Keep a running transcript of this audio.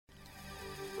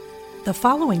The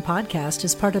following podcast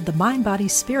is part of the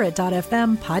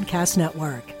MindBodySpirit.fm podcast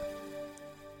network.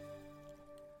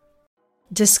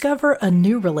 Discover a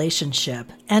new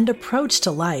relationship and approach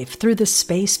to life through the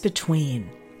space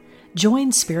between.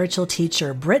 Join spiritual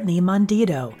teacher Brittany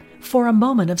Mondito for a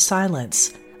moment of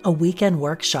silence, a weekend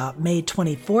workshop May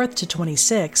 24th to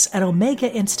 26th at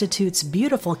Omega Institute's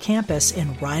beautiful campus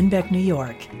in Rhinebeck, New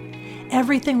York.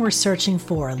 Everything we're searching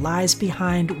for lies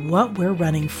behind what we're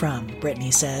running from, Brittany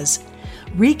says.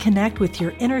 Reconnect with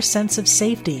your inner sense of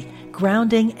safety,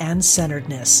 grounding, and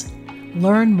centeredness.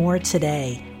 Learn more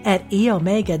today at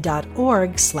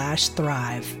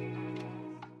eomega.org/thrive.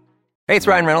 Hey, it's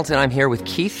Ryan Reynolds, and I'm here with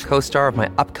Keith, co-star of my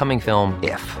upcoming film,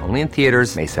 If, only in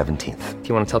theaters May 17th. Do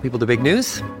you want to tell people the big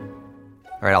news?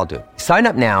 All right, I'll do it. Sign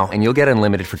up now and you'll get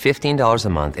unlimited for $15 a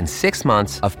month and 6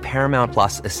 months of Paramount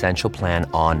Plus Essential Plan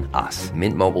on us.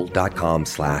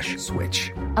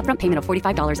 MintMobile.com/switch. Upfront payment of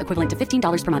 $45 equivalent to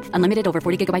 $15 per month. Unlimited over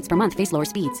 40 gigabytes per month. Face lower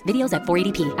speeds. Videos at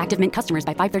 480p. Active Mint customers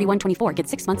by 531.24 get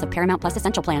 6 months of Paramount Plus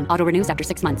Essential Plan. Auto renews after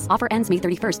 6 months. Offer ends May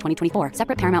 31st, 2024.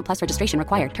 Separate Paramount Plus registration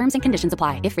required. Terms and conditions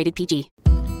apply if rated PG.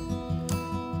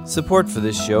 Support for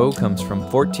this show comes from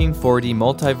 1440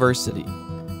 Multiversity,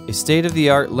 a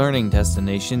state-of-the-art learning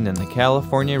destination in the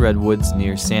California Redwoods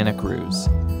near Santa Cruz.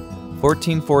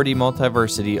 1440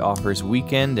 Multiversity offers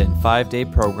weekend and 5-day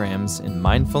programs in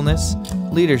mindfulness,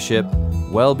 leadership,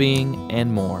 well-being,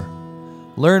 and more.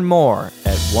 Learn more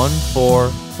at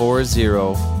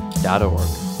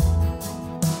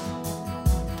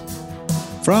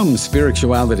 1440.org. From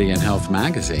Spirituality and Health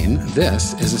magazine,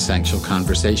 this is Essential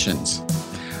Conversations.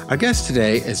 Our guest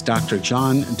today is Dr.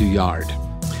 John Douillard.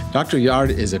 Dr.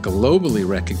 Douillard is a globally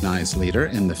recognized leader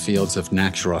in the fields of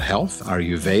natural health,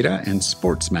 Ayurveda, and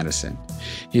sports medicine.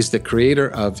 He's the creator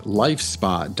of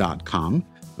LifeSpa.com,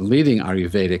 the leading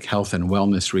Ayurvedic health and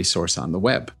wellness resource on the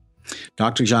web.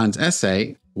 Dr. John's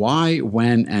essay, Why,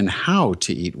 When, and How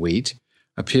to Eat Wheat,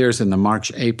 appears in the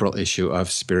March-April issue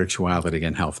of Spirituality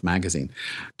and Health magazine.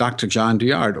 Dr. John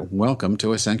Douillard, welcome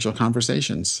to Essential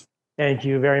Conversations. Thank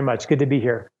you very much. Good to be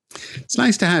here. It's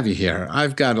nice to have you here.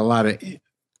 I've got a lot of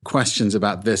questions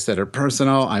about this that are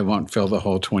personal. I won't fill the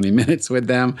whole 20 minutes with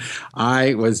them.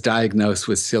 I was diagnosed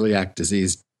with celiac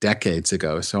disease decades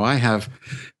ago. So I haven't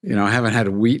had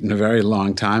wheat in a very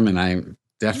long time, and I'm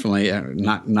definitely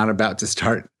not about to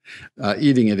start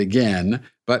eating it again.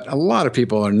 But a lot of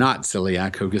people are not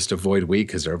celiac who just avoid wheat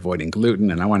because they're avoiding gluten,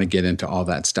 and I want to get into all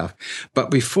that stuff. But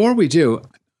before we do,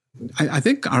 I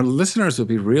think our listeners will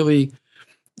be really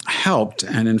helped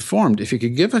and informed if you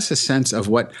could give us a sense of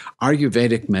what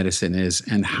Ayurvedic medicine is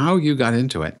and how you got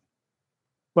into it.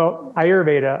 Well,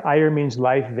 Ayurveda, Ayur means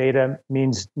life, Veda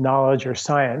means knowledge or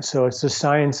science. So it's the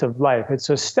science of life. It's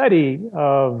a study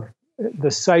of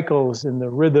the cycles and the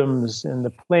rhythms and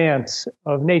the plants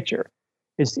of nature.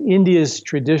 It's India's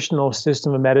traditional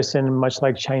system of medicine, much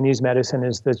like Chinese medicine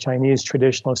is the Chinese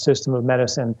traditional system of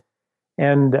medicine.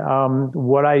 And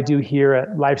what I do here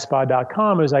at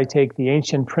LifeSpa.com is I take the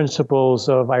ancient principles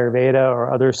of Ayurveda or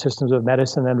other systems of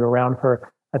medicine that are around for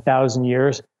 1,000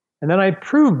 years, and then I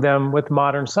prove them with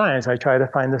modern science. I try to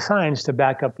find the science to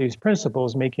back up these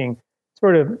principles, making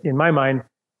sort of, in my mind,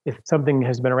 if something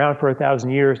has been around for 1,000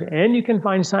 years and you can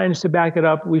find science to back it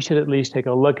up, we should at least take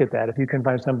a look at that. If you can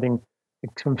find something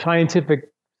from scientific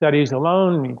studies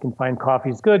alone, you can find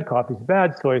coffee's good, coffee's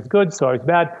bad, soy is good, soy is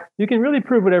bad. You can really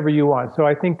prove whatever you want. So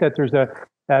I think that there's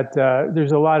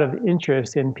a lot of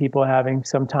interest in people having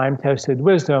some time-tested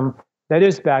wisdom that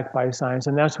is backed by science,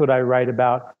 and that's what I write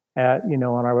about on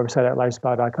our website at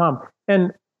lifespa.com.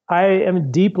 And I am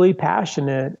deeply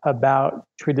passionate about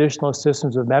traditional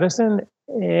systems of medicine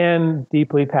and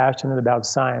deeply passionate about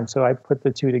science. So I put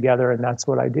the two together, and that's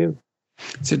what I do.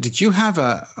 So did you have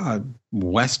a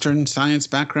Western science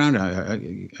background? Are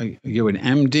you an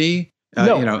MD?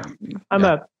 No, I'm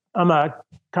a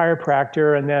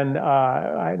chiropractor, and then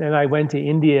I went to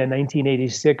India in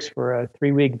 1986 for a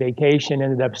 3-week vacation,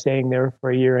 ended up staying there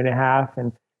for a year and a half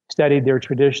and studied their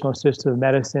traditional system of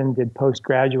medicine, did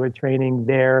postgraduate training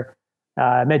there.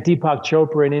 I met Deepak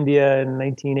Chopra in India in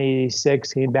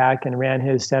 1986, came back and ran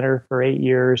his center for 8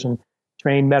 years and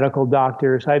trained medical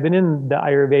doctors. I've been in the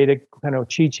Ayurvedic kind of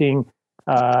teaching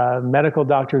medical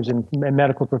doctors and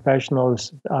medical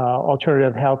professionals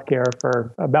alternative healthcare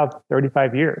for about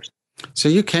 35 years. So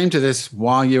you came to this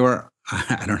while you were,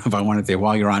 I don't know if I want to say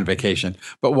while you're on vacation,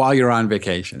 but while you're on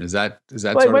vacation. Is that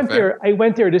well, I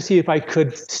went there to see if I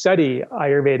could study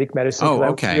Ayurvedic medicine. Oh,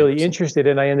 okay. I was really interested,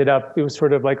 and I ended up, it was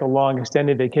sort of like a long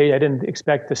extended vacation. I didn't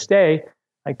expect to stay.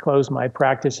 I closed my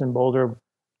practice in Boulder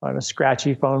on a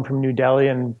scratchy phone from New Delhi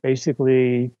and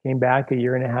basically came back a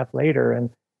year and a half later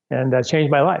and changed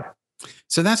my life.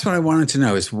 So that's what I wanted to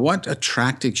know is what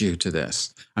attracted you to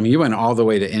this? I mean, you went all the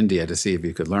way to India to see if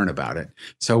you could learn about it.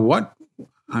 So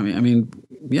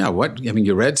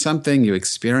you read something, you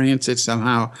experienced it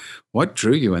somehow. What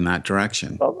drew you in that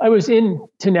direction? Well, I was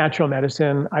into natural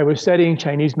medicine. I was studying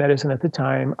Chinese medicine at the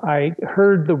time. I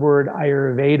heard the word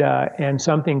Ayurveda and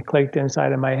something clicked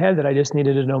inside of my head that I just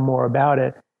needed to know more about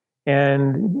it.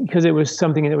 And because it was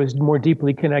something that was more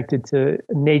deeply connected to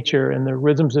nature and the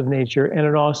rhythms of nature, and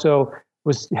it also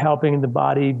was helping the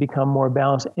body become more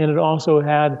balanced. And it also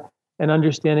had an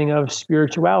understanding of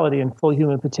spirituality and full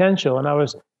human potential. And I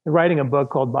was writing a book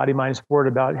called Body, Mind, Sport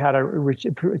about how to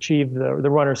achieve the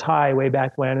runner's high way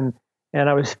back when. And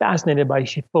I was fascinated by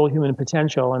full human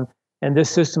potential. And this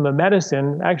system of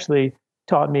medicine actually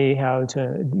taught me how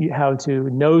to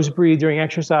nose breathe during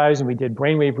exercise. And we did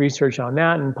brainwave research on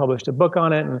that and published a book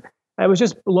on it. And I was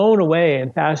just blown away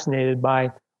and fascinated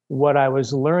by what I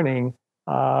was learning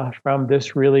from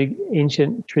this really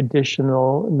ancient,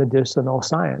 traditional medicinal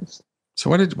science. So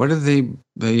what did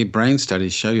the brain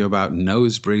studies show you about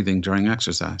nose breathing during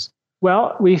exercise?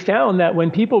 Well, we found that when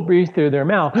people breathe through their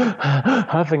mouth,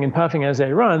 huffing and puffing as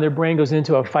they run, their brain goes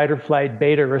into a fight or flight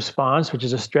beta response, which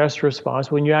is a stress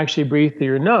response. When you actually breathe through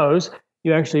your nose,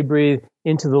 you actually breathe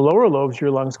into the lower lobes of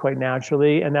your lungs quite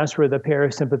naturally, and that's where the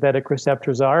parasympathetic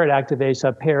receptors are. It activates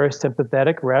a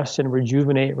parasympathetic rest and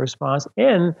rejuvenate response,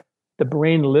 and the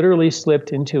brain literally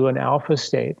slipped into an alpha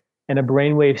state and a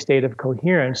brainwave state of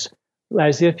coherence,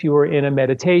 as if you were in a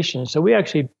meditation. So we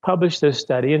actually published this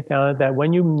study and found that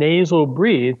when you nasal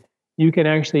breathe, you can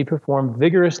actually perform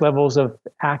vigorous levels of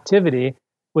activity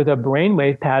with a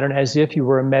brainwave pattern as if you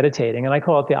were meditating. And I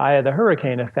call it the eye of the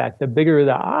hurricane effect. The bigger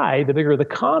the eye, the bigger the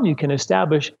calm you can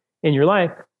establish in your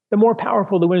life, the more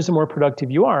powerful the wind is, the more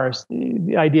productive you are.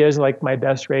 The idea is like my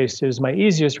best race is my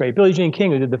easiest race. Billie Jean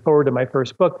King, who did the foreword to my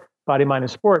first book, Body, Mind,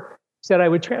 and Sport, said I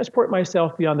would transport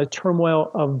myself beyond the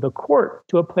turmoil of the court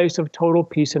to a place of total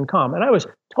peace and calm. And I was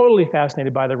totally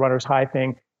fascinated by the runner's high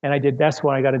thing. And that's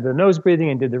when I got into the nose breathing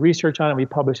and did the research on it. We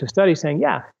published a study saying,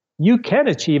 yeah, you can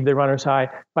achieve the runner's high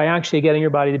by actually getting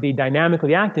your body to be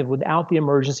dynamically active without the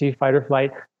emergency fight or flight,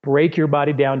 break your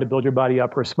body down to build your body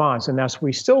up response. And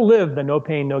we still live the no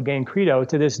pain, no gain credo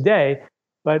to this day.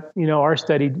 But, our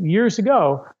study years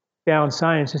ago found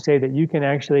science to say that you can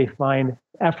actually find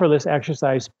effortless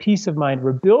exercise, peace of mind,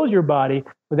 rebuild your body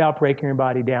without breaking your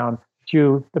body down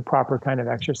through the proper kind of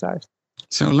exercise.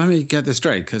 So let me get this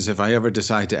straight, because if I ever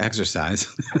decide to exercise,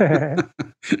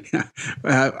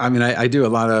 I do a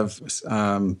lot of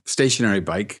stationary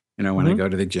bike, when I go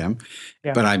to the gym,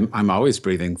 but I'm always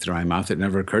breathing through my mouth. It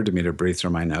never occurred to me to breathe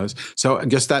through my nose. So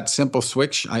just that simple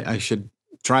switch, I should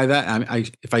try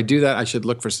that. If I do that, I should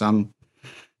look for some,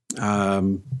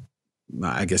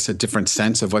 a different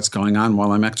sense of what's going on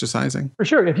while I'm exercising? For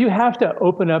sure. If you have to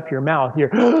open up your mouth, you're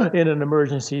in an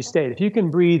emergency state. If you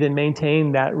can breathe and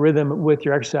maintain that rhythm with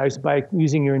your exercise by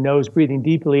using your nose, breathing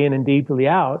deeply in and deeply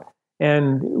out,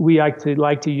 and we like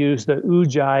to use the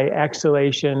ujjayi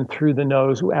exhalation through the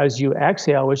nose as you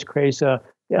exhale, which creates an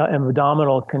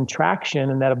abdominal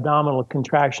contraction, and that abdominal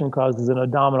contraction causes an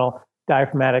abdominal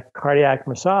diaphragmatic cardiac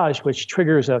massage, which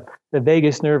triggers the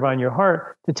vagus nerve on your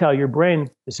heart to tell your brain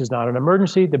this is not an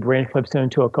emergency. The brain flips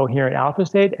into a coherent alpha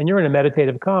state, and you're in a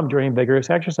meditative calm during vigorous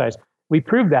exercise. We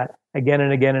proved that again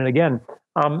and again and again.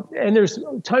 And there's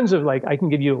tons of I can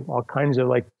give you all kinds of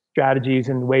strategies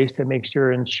and ways to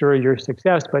ensure your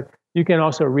success. But you can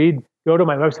also go to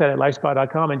my website at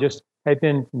lifespot.com and just type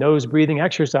in nose breathing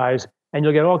exercise, and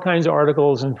you'll get all kinds of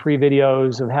articles and free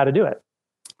videos of how to do it.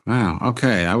 Wow.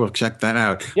 Okay. I will check that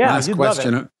out. Yeah,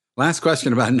 Last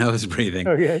question about nose breathing.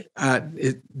 Okay.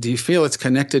 Do you feel it's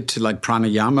connected to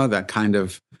pranayama, that kind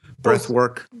of breath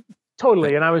work?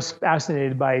 Totally. And I was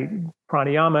fascinated by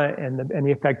pranayama and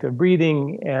the effect of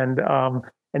breathing. And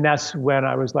that's when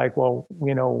I was like, well,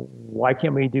 why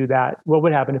can't we do that? What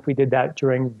would happen if we did that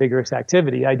during vigorous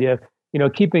activity? The idea of,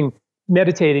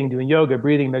 meditating, doing yoga,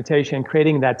 breathing, meditation,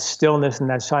 creating that stillness and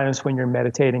that silence when you're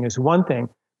meditating is one thing.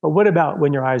 But what about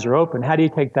when your eyes are open? How do you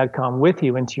take that calm with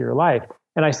you into your life?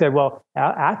 And I said, well,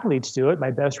 athletes do it. My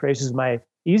best race is my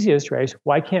easiest race.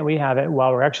 Why can't we have it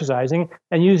while we're exercising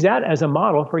and use that as a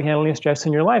model for handling stress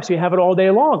in your life? So you have it all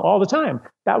day long, all the time.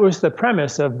 That was the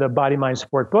premise of the Body, Mind,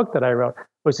 Sport book that I wrote,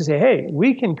 was to say, hey,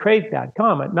 we can create that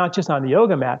calm, not just on the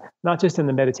yoga mat, not just in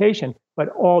the meditation, but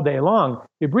all day long.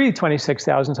 You breathe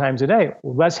 26,000 times a day.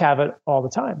 Let's have it all the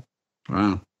time.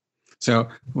 Wow. So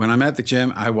when I'm at the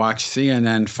gym, I watch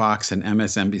CNN, Fox, and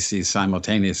MSNBC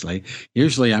simultaneously.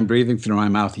 Usually I'm breathing through my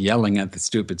mouth, yelling at the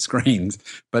stupid screens.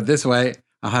 But this way,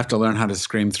 I'll have to learn how to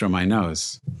scream through my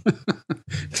nose,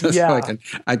 just Yeah. so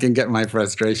I can get my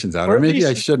frustrations out. Or Or at maybe least-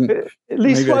 I shouldn't. At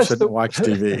least Maybe I watch shouldn't watch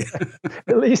TV.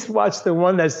 At least watch the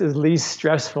one that's the least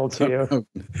stressful to you,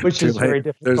 which Too is very late.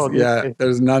 difficult.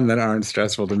 There's none that aren't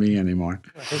stressful to me anymore.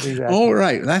 Exactly. All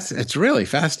right, it's really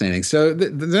fascinating. So the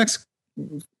next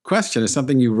question is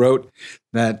something you wrote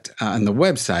that on the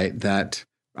website that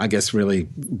I guess really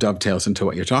dovetails into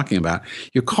what you're talking about.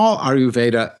 You call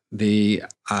Ayurveda the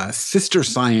sister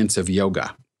science of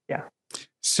yoga. Yeah.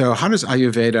 So how does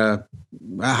Ayurveda,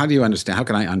 how do you understand? How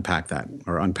can I unpack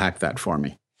that for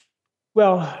me?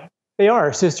 Well, they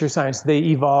are sister science. They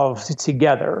evolved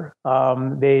together.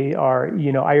 They are,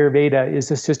 Ayurveda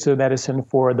is a system of medicine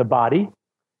for the body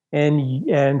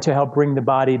and to help bring the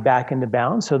body back into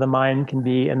balance so the mind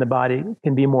and the body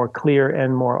can be more clear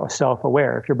and more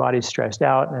self-aware. If your body's stressed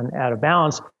out and out of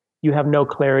balance, you have no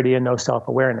clarity and no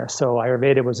self-awareness. So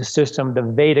Ayurveda was a system, the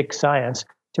Vedic science,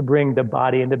 to bring the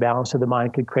body into balance so the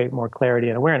mind could create more clarity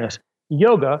and awareness.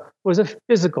 Yoga was a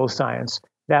physical science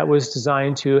that was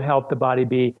designed to help the body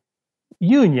be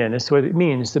union, is what it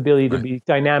means, the ability to be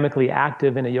dynamically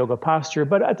active in a yoga posture,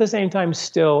 but at the same time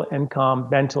still and calm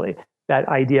mentally. That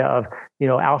idea of,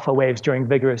 alpha waves during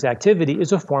vigorous activity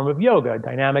is a form of yoga,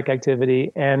 dynamic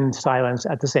activity and silence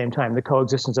at the same time, the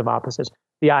coexistence of opposites,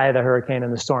 the eye of the hurricane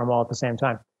and the storm all at the same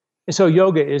time. And so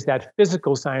yoga is that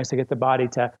physical science to get the body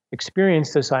to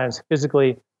experience the science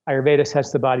physically. Ayurveda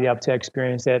sets the body up to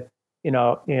experience it, in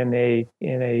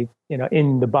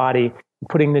the body.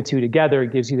 Putting the two together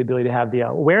gives you the ability to have the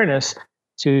awareness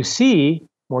to see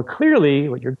more clearly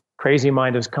what your crazy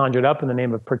mind has conjured up in the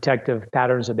name of protective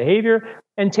patterns of behavior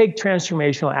and take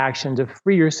transformational action to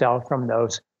free yourself from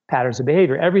those patterns of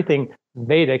behavior. Everything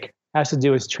Vedic has to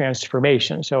do with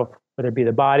transformation. So whether it be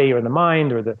the body or the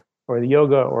mind or the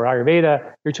yoga or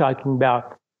Ayurveda, you're talking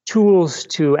about tools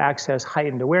to access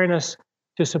heightened awareness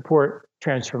to support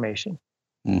transformation.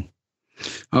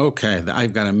 Okay,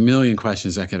 I've got a million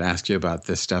questions I could ask you about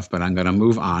this stuff, but I'm going to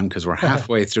move on because we're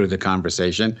halfway through the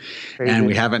conversation and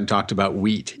we haven't talked about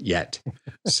wheat yet.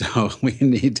 So we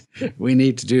need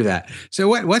to do that. So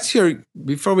what's your,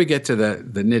 before we get to the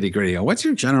nitty gritty, what's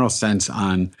your general sense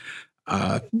on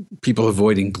people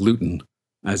avoiding gluten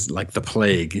as like the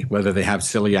plague, whether they have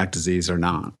celiac disease or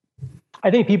not? I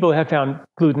think people have found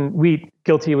wheat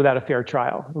guilty without a fair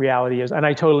trial. Reality is, and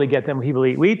I totally get them. When people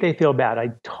eat wheat, they feel bad. I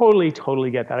totally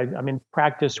get that. I'm in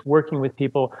practice working with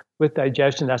people with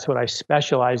digestion. That's what I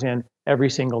specialize in every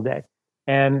single day.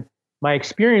 And my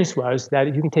experience was that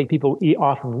if you can take people eat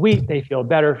off of wheat, they feel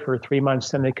better for 3 months,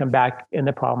 then they come back and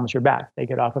the problems are back. They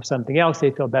get off of something else,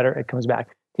 they feel better, it comes back.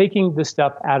 Taking the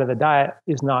stuff out of the diet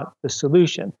is not the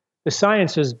solution. The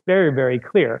science is very, very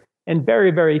clear. And very,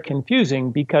 very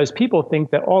confusing because people think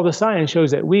that all the science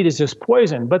shows that wheat is just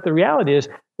poison. But the reality is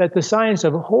that the science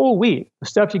of whole wheat, the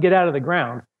stuff you get out of the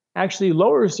ground, actually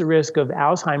lowers the risk of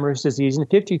Alzheimer's disease in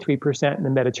 53% in the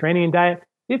Mediterranean diet,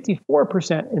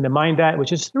 54% in the Mind diet,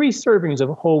 which is 3 servings of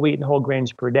whole wheat and whole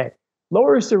grains per day.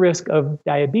 Lowers the risk of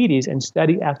diabetes in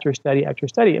study after study after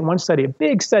study. And one study, a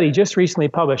big study just recently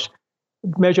published,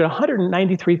 measured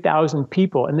 193,000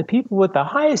 people. And the people with the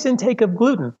highest intake of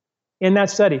gluten in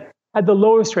that study had the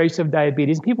lowest rates of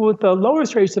diabetes. People with the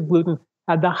lowest rates of gluten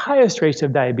had the highest rates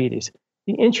of diabetes.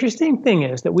 The interesting thing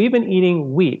is that we've been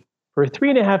eating wheat for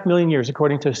 3.5 million years,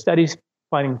 according to studies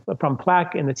finding from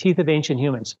plaque in the teeth of ancient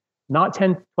humans, not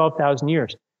 10, 12,000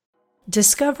 years.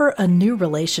 Discover a new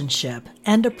relationship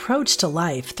and approach to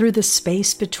life through the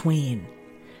space between.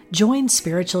 Join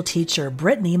spiritual teacher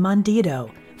Brittany Mondito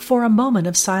for a moment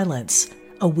of silence,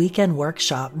 a weekend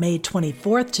workshop May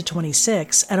 24th to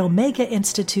 26th at Omega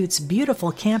Institute's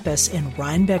beautiful campus in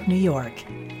Rhinebeck, New York.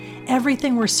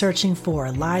 Everything we're searching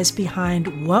for lies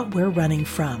behind what we're running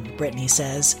from, Brittany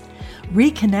says.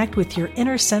 Reconnect with your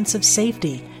inner sense of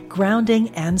safety, grounding,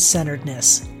 and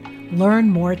centeredness. Learn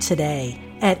more today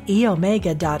at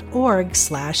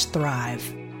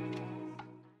eomega.org/thrive.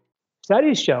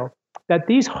 Studies show that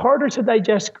these harder to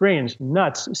digest grains,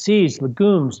 nuts, seeds,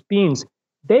 legumes, beans,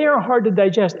 they are hard to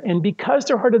digest. And because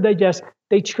they're hard to digest,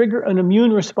 they trigger an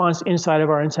immune response inside of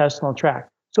our intestinal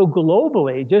tract. So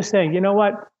globally, just saying, you know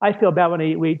what, I feel bad when I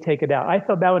eat wheat, take it out. I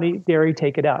feel bad when I eat dairy,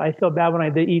 take it out. I feel bad when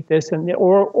I eat this,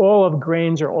 or all of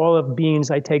grains or all of beans,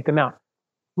 I take them out.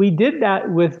 We did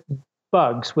that with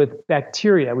bugs, with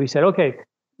bacteria. We said, okay,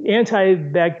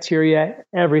 antibacteria,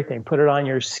 everything. Put it on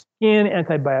your skin,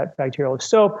 antibacterial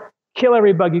soap, kill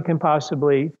every bug you can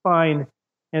possibly find.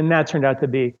 And that turned out to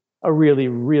be a really,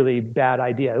 really bad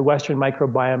idea. The Western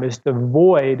microbiome is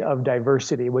devoid of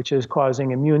diversity, which is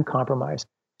causing immune compromise.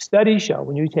 Studies show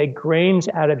when you take grains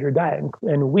out of your diet,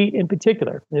 and wheat in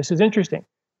particular, and this is interesting,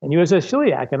 and you as a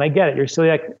celiac, and I get it, you're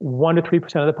celiac, 1 to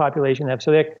 3% of the population have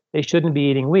celiac, they shouldn't be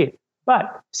eating wheat.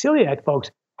 But celiac folks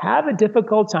have a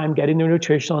difficult time getting their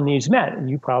nutritional needs met,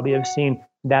 and you probably have seen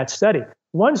that study.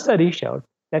 One study showed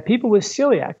that people with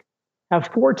celiac have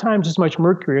 4 times as much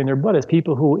mercury in their blood as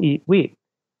people who eat wheat.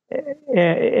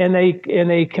 And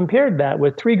they compared that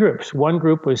with 3 groups. One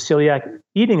group was celiac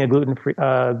eating a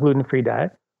gluten-free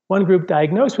diet. One group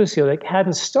diagnosed with celiac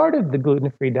hadn't started the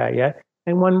gluten-free diet yet,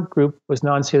 and one group was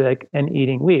non-celiac and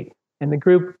eating wheat. And the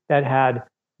group that had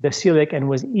the celiac and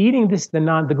was eating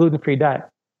the gluten-free diet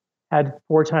had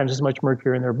 4 times as much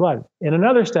mercury in their blood. In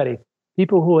another study,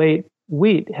 people who ate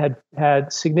wheat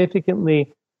had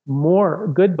significantly more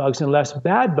good bugs and less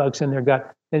bad bugs in their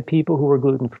gut than people who were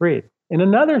gluten-free. In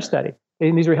another study,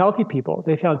 and these were healthy people,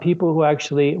 they found people who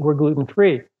actually were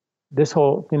gluten-free, this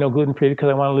whole, gluten-free because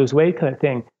I want to lose weight kind of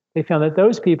thing, they found that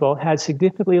those people had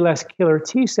significantly less killer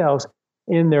T cells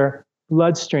in their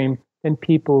bloodstream than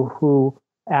people who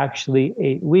actually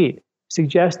ate wheat,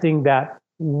 suggesting that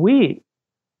wheat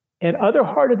and other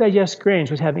hard-to-digest grains,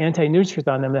 which have anti-nutrients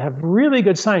on them that have really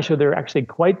good science, so they're actually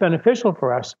quite beneficial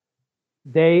for us,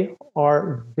 they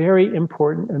are very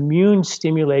important immune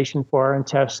stimulation for our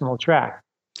intestinal tract.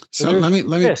 So let me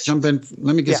jump in.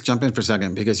 Let me just jump in for a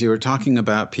second, because you were talking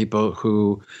about people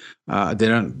who they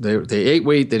ate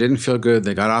wheat, they didn't feel good,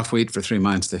 they got off wheat for 3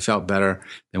 months, they felt better,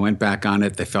 they went back on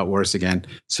it, they felt worse again.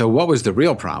 So what was the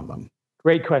real problem?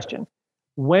 Great question.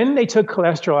 When they took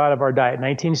cholesterol out of our diet in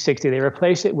 1960, they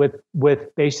replaced it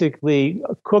with basically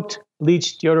cooked,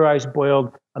 bleached, deodorized,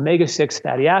 boiled omega-6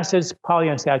 fatty acids,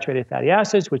 polyunsaturated fatty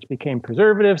acids, which became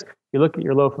preservatives. You look at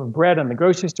your loaf of bread on the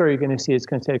grocery store, you're going to see it's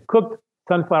going to say cooked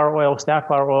sunflower oil,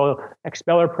 safflower oil,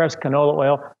 expeller pressed canola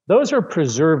oil. Those are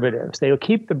preservatives. They will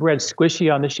keep the bread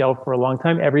squishy on the shelf for a long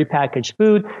time. Every packaged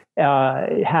food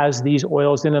has these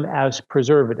oils in them as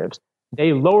preservatives.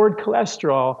 They lowered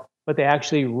cholesterol, but they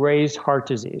actually raised heart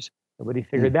disease. Nobody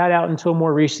figured that out until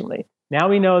more recently. Now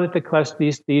we know that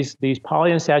these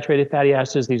polyunsaturated fatty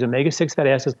acids, these omega-6 fatty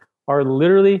acids, are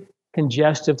literally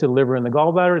congestive to the liver and the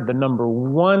gallbladder. The number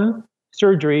 1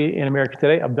 surgery in America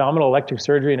today, abdominal elective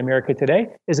surgery in America today,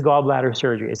 is gallbladder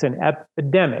surgery. It's an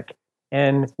epidemic.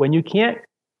 And when you can't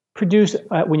produce,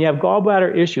 when you have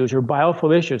gallbladder issues or bile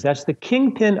flow issues, that's the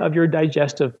kingpin of your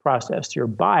digestive process. Your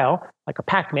bile, like a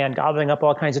Pac-Man gobbling up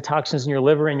all kinds of toxins in your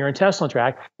liver and your intestinal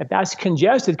tract, if that's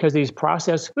congested because these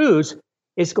processed foods,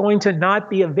 it's going to not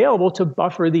be available to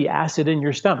buffer the acid in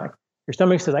your stomach. Your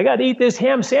stomach says, I got to eat this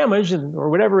ham sandwich or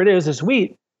whatever it is, this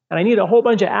wheat, and I need a whole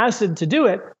bunch of acid to do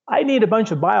it. I need a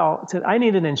bunch of bile. I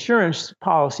need an insurance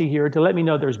policy here to let me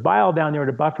know there's bile down there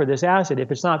to buffer this acid.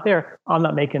 If it's not there, I'm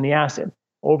not making the acid.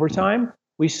 Over time,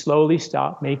 we slowly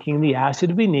stop making the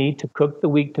acid we need to cook the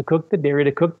wheat, to cook the dairy,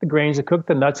 to cook the grains, to cook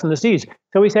the nuts and the seeds.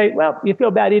 So we say, well, you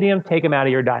feel bad eating them, take them out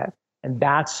of your diet. And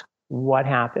that's what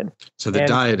happened. So the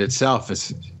diet itself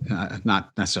is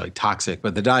not necessarily toxic,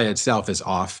 but the diet itself is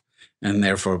off. And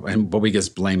therefore, but we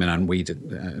just blame it on wheat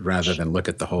rather than look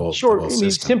at the whole, sure, the whole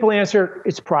system. Simple answer,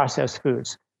 it's processed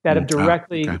foods that have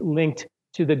directly linked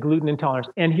to the gluten intolerance.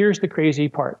 And here's the crazy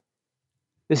part.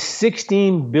 The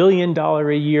 $16 billion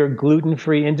a year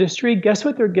gluten-free industry, guess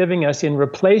what they're giving us in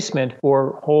replacement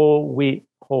for whole wheat,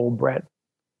 whole bread?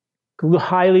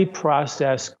 Highly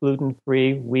processed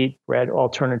gluten-free wheat bread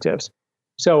alternatives.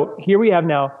 So here we have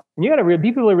now, and you got to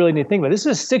people really need to think about this.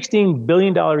 This is a $16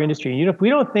 billion industry. If we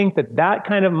don't think that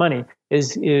kind of money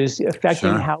is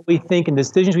affecting how we think and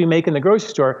decisions we make in the grocery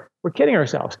store, we're kidding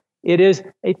ourselves. It is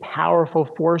a powerful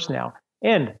force now.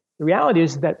 And the reality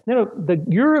is that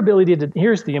your ability to,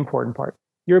 here's the important part,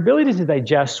 your ability to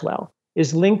digest well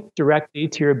is linked directly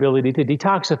to your ability to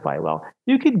detoxify well.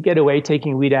 You could get away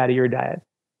taking wheat out of your diet,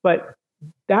 but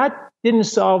that didn't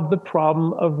solve the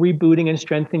problem of rebooting and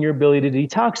strengthening your ability to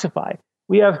detoxify.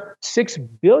 We have 6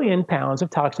 billion pounds of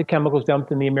toxic chemicals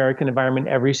dumped in the American environment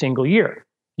every single year.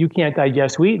 You can't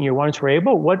digest wheat and you once were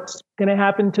able, what's going to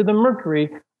happen to the mercury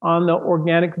on the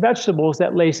organic vegetables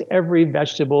that lace every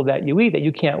vegetable that you eat that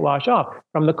you can't wash off?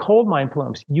 From the coal mine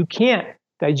plumes, you can't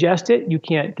digest it, you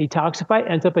can't detoxify,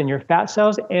 it ends up in your fat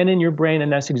cells and in your brain,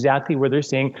 and that's exactly where they're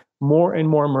seeing more and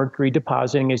more mercury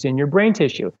depositing is in your brain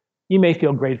tissue. You may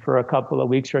feel great for a couple of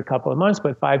weeks or a couple of months,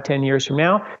 but 5-10 years from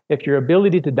now, if your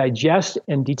ability to digest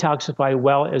and detoxify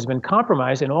well has been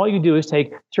compromised, and all you do is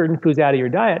take certain foods out of your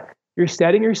diet, you're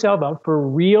setting yourself up for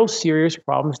real serious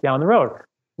problems down the road.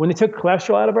 When they took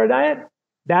cholesterol out of our diet,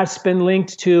 that's been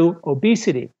linked to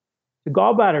obesity, to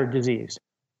gallbladder disease,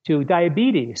 to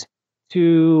diabetes,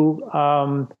 to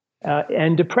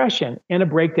and depression and a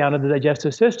breakdown of the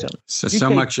digestive system.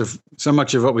 So much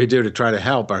of what we do to try to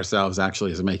help ourselves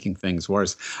actually is making things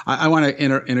worse. I want to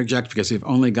interject because we've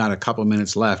only got a couple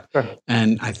minutes left. Sure.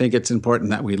 And I think it's important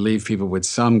that we leave people with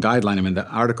some guideline. I mean, the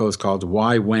article is called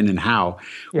Why, When, and How.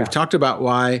 Yeah. We've talked about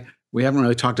why. We haven't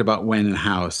really talked about when and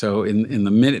how. So in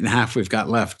the minute and a half we've got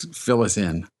left, fill us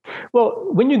in.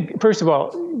 Well, first of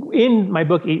all, in my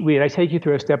book, Eat Wheat, I take you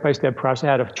through a step-by-step process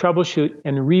how to troubleshoot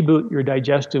and reboot your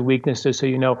digestive weaknesses.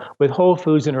 So, with whole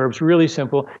foods and herbs, really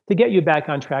simple to get you back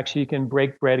on track so you can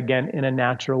break bread again in a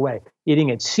natural way. Eating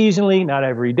it seasonally, not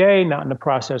every day, not in a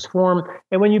processed form.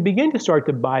 And when you begin to start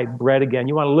to buy bread again,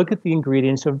 you want to look at the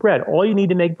ingredients of bread. All you need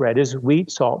to make bread is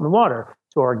wheat, salt, and water.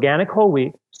 So organic whole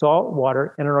wheat, salt,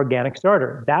 water, and an organic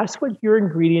starter. That's what your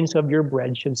ingredients of your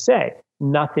bread should say,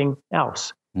 nothing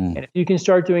else. And if you can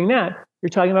start doing that, you're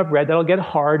talking about bread that'll get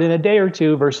hard in a day or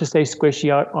two versus stay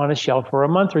squishy out on a shelf for a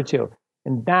month or two.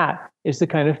 And that is the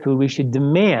kind of food we should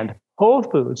demand. Whole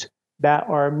foods that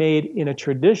are made in a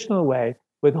traditional way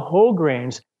with whole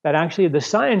grains that actually the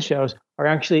science shows are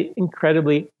actually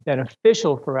incredibly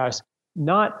beneficial for us,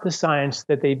 not the science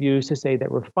that they've used to say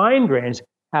that refined grains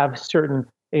have certain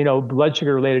blood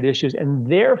sugar related issues, and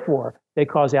therefore they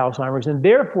cause Alzheimer's, and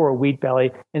therefore wheat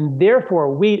belly, and therefore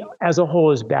wheat as a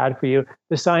whole is bad for you.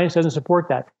 The science doesn't support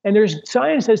that. And there's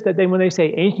science says that when they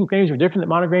say ancient grains are different than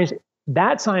modern grains,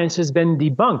 that science has been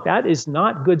debunked. That is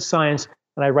not good science.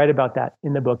 And I write about that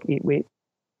in the book, Eat Wheat.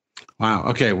 Wow.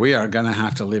 Okay. We are going to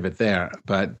have to leave it there,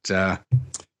 but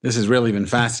this has really been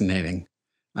fascinating.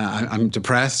 I'm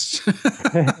depressed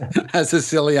as a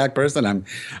celiac person.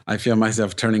 I feel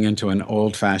myself turning into an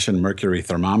old-fashioned mercury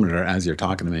thermometer as you're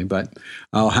talking to me, but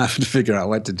I'll have to figure out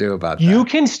what to do about that. You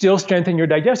can still strengthen your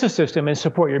digestive system and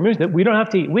support your immune system. We don't have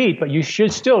to eat wheat, but you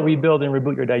should still rebuild and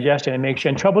reboot your digestion and make sure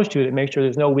and troubleshoot it, make sure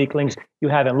there's no weak links you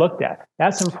haven't looked at.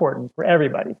 That's important for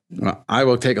everybody. Well, I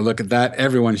will take a look at that.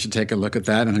 Everyone should take a look at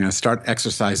that. And I'm going to start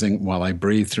exercising while I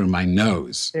breathe through my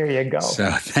nose. There you go. So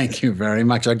thank you very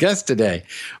much. Our guest today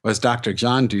was Dr.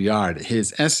 John Douillard.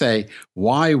 His essay,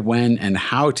 Why, When, and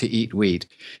How to Eat Wheat,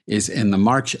 is in the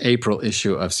March-April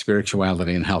issue of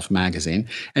Spirituality and Health magazine.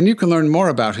 And you can learn more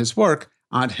about his work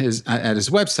at his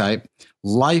website,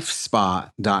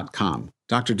 lifespa.com.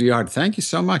 Dr. Douillard, thank you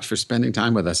so much for spending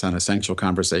time with us on Essential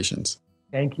Conversations.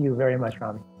 Thank you very much,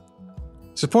 Rami.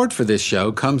 Support for this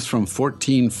show comes from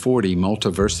 1440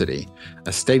 Multiversity,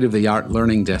 a state-of-the-art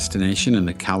learning destination in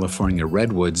the California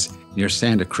Redwoods near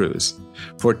Santa Cruz.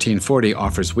 1440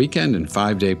 offers weekend and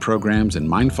 5-day programs in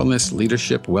mindfulness,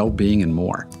 leadership, well-being, and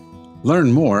more.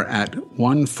 Learn more at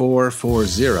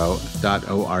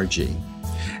 1440.org.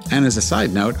 And as a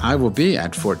side note, I will be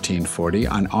at 1440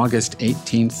 on August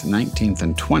 18th, 19th,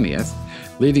 and 20th,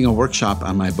 leading a workshop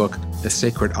on my book, The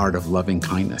Sacred Art of Loving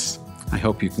Kindness. I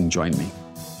hope you can join me.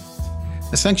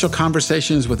 Essential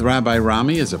Conversations with Rabbi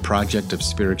Rami is a project of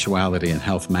Spirituality and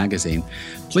Health magazine.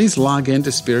 Please log into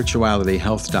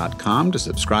spiritualityhealth.com to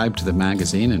subscribe to the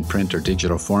magazine in print or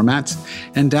digital formats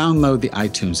and download the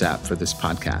iTunes app for this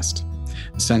podcast.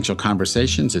 Essential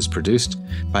Conversations is produced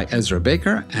by Ezra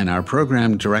Baker, and our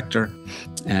program director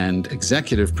and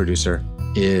executive producer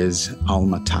is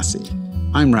Alma Tassi.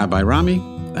 I'm Rabbi Rami.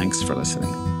 Thanks for listening.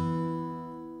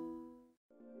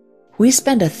 We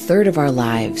spend a third of our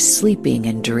lives sleeping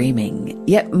and dreaming,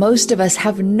 yet most of us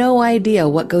have no idea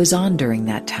what goes on during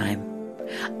that time.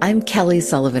 I'm Kelly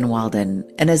Sullivan Walden,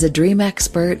 and as a dream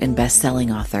expert and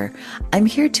best-selling author, I'm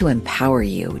here to empower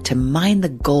you to mine the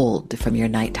gold from your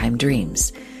nighttime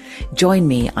dreams. Join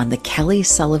me on the Kelly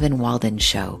Sullivan Walden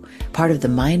Show, part of the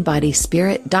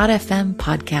MindBodySpirit.fm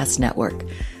podcast network,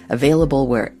 available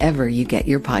wherever you get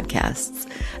your podcasts.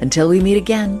 Until we meet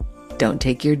again, don't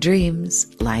take your dreams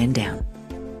lying down.